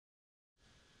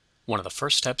One of the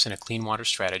first steps in a clean water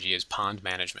strategy is pond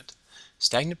management.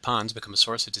 Stagnant ponds become a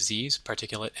source of disease,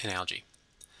 particulate, and algae.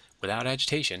 Without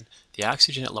agitation, the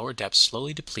oxygen at lower depths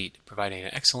slowly deplete, providing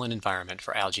an excellent environment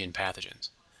for algae and pathogens.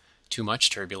 Too much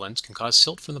turbulence can cause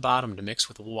silt from the bottom to mix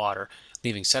with the water,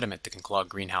 leaving sediment that can clog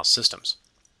greenhouse systems.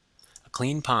 A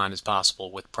clean pond is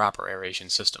possible with proper aeration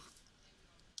system.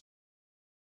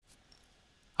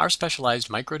 Our specialized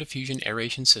micro-diffusion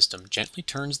aeration system gently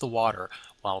turns the water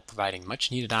while providing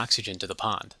much needed oxygen to the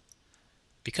pond.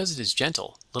 Because it is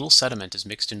gentle, little sediment is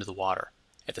mixed into the water.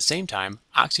 At the same time,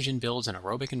 oxygen builds an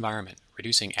aerobic environment,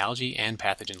 reducing algae and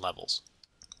pathogen levels.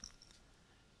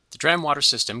 The DRAMMwater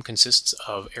system consists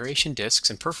of aeration discs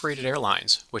and perforated air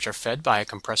lines, which are fed by a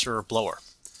compressor or blower.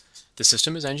 The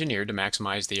system is engineered to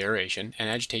maximize the aeration and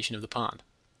agitation of the pond.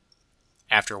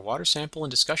 After a water sample and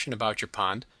discussion about your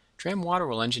pond, DRAMMwater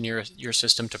will engineer your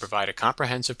system to provide a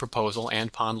comprehensive proposal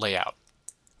and pond layout.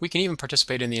 We can even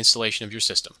participate in the installation of your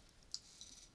system.